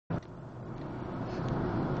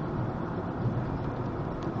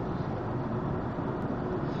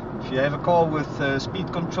you have a car with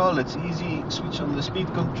speed control, it's easy. Switch on the speed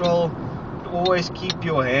control, but always keep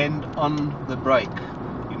your hand on the brake.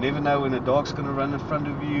 You never know when a dog's going to run in front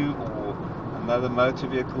of you or another motor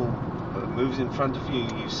vehicle moves in front of you,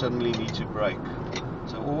 you suddenly need to brake.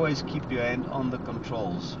 So always keep your hand on the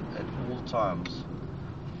controls at all times.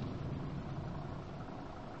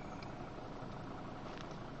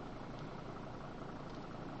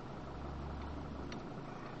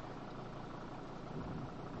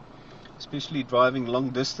 Especially driving long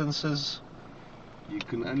distances, you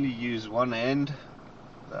can only use one hand.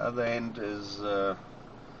 The other hand is,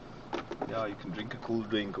 yeah, you can drink a cool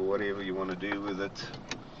drink or whatever you want to do with it.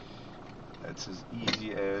 It's as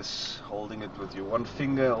easy as holding it with your one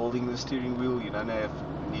finger, holding the steering wheel. You don't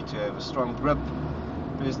need to have a strong grip.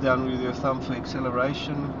 Press down with your thumb for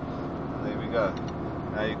acceleration. And there we go.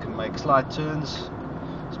 Now you can make slight turns,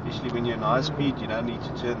 especially when you're in high speed. You don't need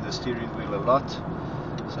to turn the steering wheel a lot.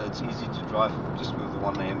 So it's easy to drive just with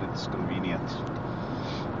one hand, it's convenient.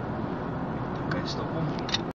 Okay, stop.